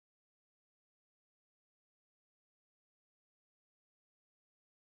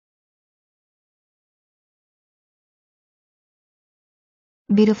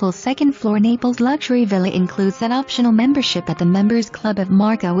Beautiful second-floor Naples luxury villa includes an optional membership at the Members Club of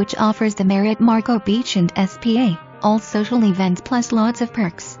Marco, which offers the Marriott Marco Beach and SPA, all social events plus lots of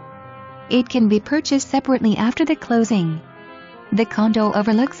perks. It can be purchased separately after the closing. The condo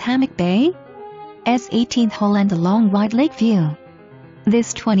overlooks Hammock Bay, S18th hole and a long wide lake view.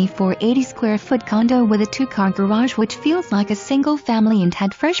 This 2480 square foot condo with a 2-car garage which feels like a single family and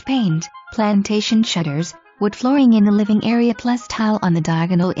had fresh paint, plantation shutters, wood flooring in the living area plus tile on the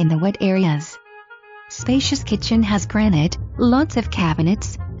diagonal in the wet areas. Spacious kitchen has granite, lots of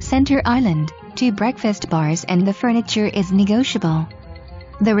cabinets, center island, 2 breakfast bars and the furniture is negotiable.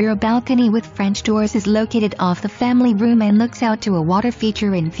 The rear balcony with French doors is located off the family room and looks out to a water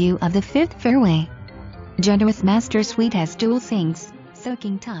feature in view of the 5th fairway. Generous master suite has dual sinks,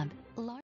 soaking tub,